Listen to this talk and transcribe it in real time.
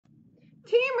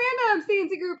Team Random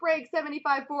C&C Group break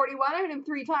 7541. I hit him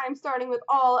 3 times, starting with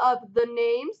all of the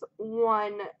names.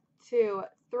 1, 2,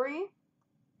 3.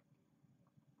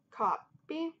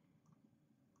 Copy.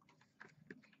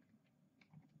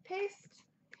 Paste.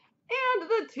 And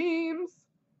the teams.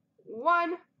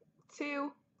 1,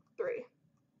 2, 3.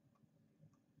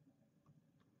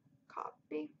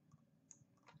 Copy.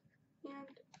 And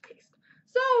paste.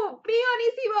 So,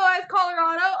 Bionisibo as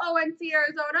Colorado, ONC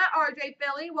Arizona, RJ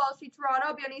Philly, Welsh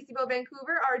Toronto, Bionisibo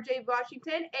Vancouver, RJ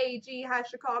Washington, AG has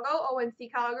Chicago, ONC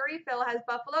Calgary, Phil has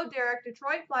Buffalo, Derek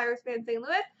Detroit, Flyers fan St.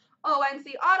 Louis, ONC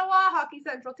Ottawa, Hockey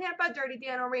Central Tampa, Dirty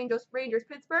Dano Rangers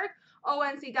Pittsburgh,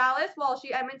 ONC Dallas,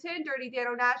 Walshy Edmonton, Dirty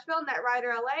Dano Nashville,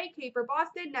 Netrider LA, Caper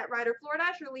Boston, Netrider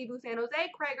Florida, Shirley San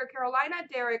Jose, Krager Carolina,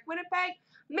 Derek Winnipeg,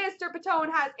 Mr.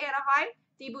 Patone has Anaheim,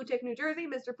 D-Boutique New Jersey,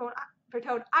 Mr.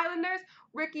 Patone Islanders,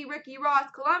 Ricky Ross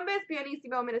Columbus,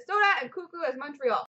 Bionisibo Minnesota, and Cuckoo as Montreal.